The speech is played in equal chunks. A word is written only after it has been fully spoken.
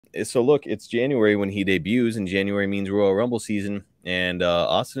So look, it's January when he debuts, and January means Royal Rumble season. And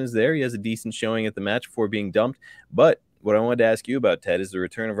Austin is there. He has a decent showing at the match before being dumped. But what I wanted to ask you about, Ted, is the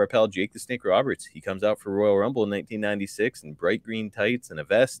return of our pal Jake the Snake Roberts. He comes out for Royal Rumble in 1996 in bright green tights and a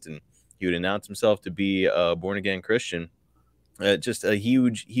vest, and he would announce himself to be a born-again Christian. Just a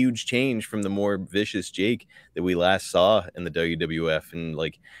huge change from the more vicious Jake that we last saw in the WWF in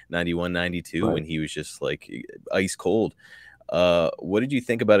like 91, 92, Right. when he was just like ice cold. What did you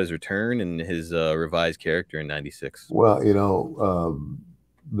think about his return and his revised character in 96? Well,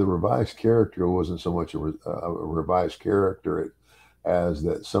 the revised character wasn't so much a revised character as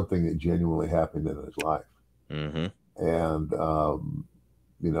that something that genuinely happened in his life. Mm-hmm. And,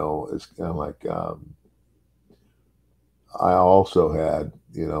 it's kind of like I also had,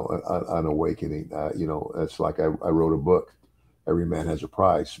 an awakening. It's like I wrote a book, Every Man Has a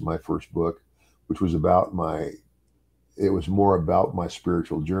Price, my first book, which was it was more about my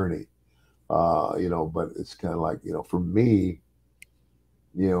spiritual journey. But it's kind of like, for me,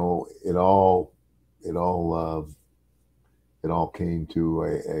 it all, it all came to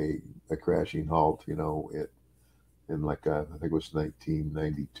a crashing halt, in like, I think it was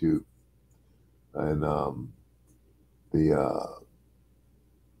 1992. And, the,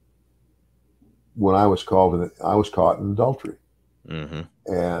 when I was I was caught in adultery. Mm-hmm.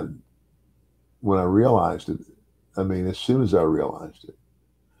 And when I realized it, I mean, as soon as I realized it,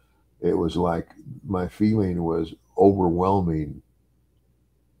 it was like my feeling was overwhelming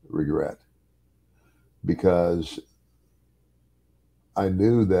regret, because I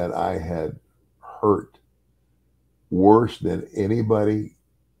knew that I had hurt worse than anybody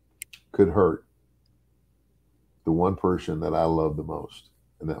could hurt the one person that I loved the most,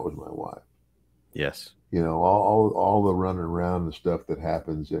 and that was my wife. Yes. All the running around and stuff that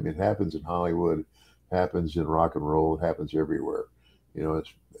happens. I mean, it happens in Hollywood, happens in rock and roll, it happens everywhere.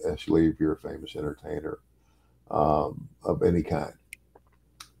 Especially if you're a famous entertainer of any kind.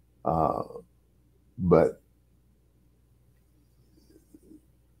 Uh, but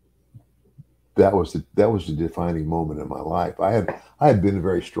that was the defining moment in my life. I had been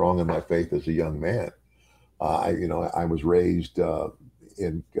very strong in my faith as a young man. I was raised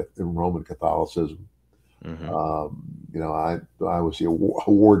in Roman Catholicism. Mm-hmm. I was the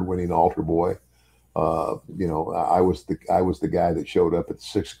award-winning altar boy. I was the guy that showed up at the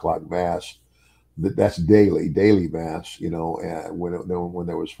 6 o'clock mass. That's daily mass. And when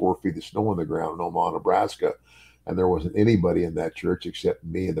there was 4 feet of snow on the ground in Omaha, Nebraska, and there wasn't anybody in that church except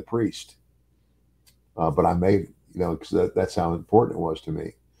me and the priest. But I made it, because that's how important it was to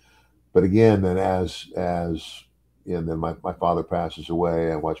me. But again, then and then my father passes away.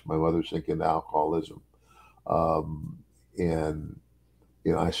 I watched my mother sink into alcoholism. And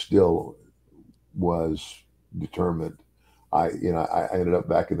I still was determined. I ended up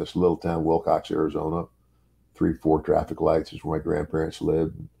back in this little town, Wilcox, Arizona. 3-4 traffic lights is where my grandparents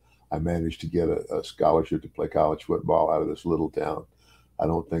lived. I managed to get a scholarship to play college football out of this little town. I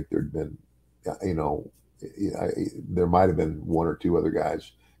don't think there'd been, there might have been one or two other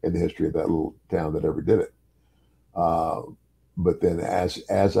guys in the history of that little town that ever did it. But then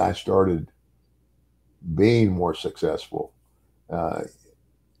as I started being more successful,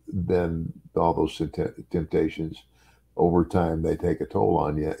 then all those temptations over time, they take a toll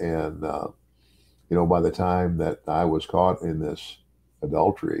on you. And, by the time that I was caught in this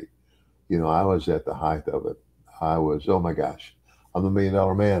adultery, I was at the height of it. I was, oh my gosh, I'm the $1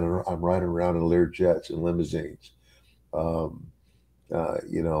 million man, and I'm riding around in Lear jets and limousines. And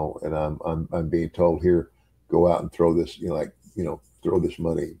I'm being told, here, go out and throw this, throw this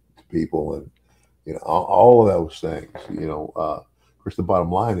money to people, and all of those things. Of course, the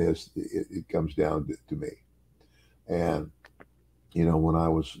bottom line is it comes down to me. And when I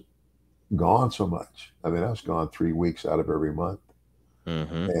was gone so much, I mean, I was gone 3 weeks out of every month,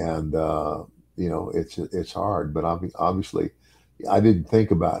 Mm-hmm. and it's hard. But obviously, I didn't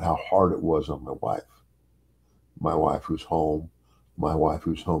think about how hard it was on my wife. My wife who's home,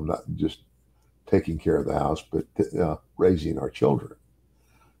 not just taking care of the house, but raising our children.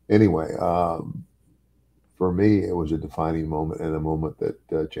 Anyway, for me, it was a defining moment, and a moment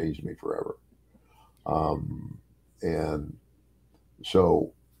that changed me forever. And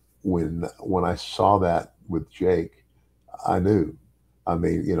so when I saw that with Jake, I knew.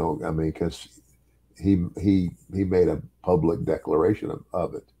 Because he made a public declaration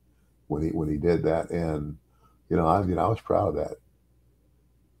of it when he did that, and I was proud of that.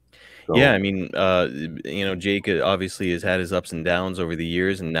 Yeah, So I mean, Jake obviously has had his ups and downs over the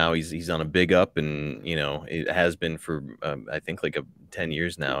years, and now he's on a big up, and it has been for I think like 10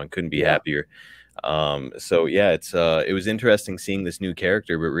 years now, and couldn't be yeah, happier. So yeah, it was interesting seeing this new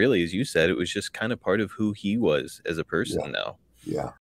character, but really, as you said, it was just kind of part of who he was as a Yeah, person now. yeah.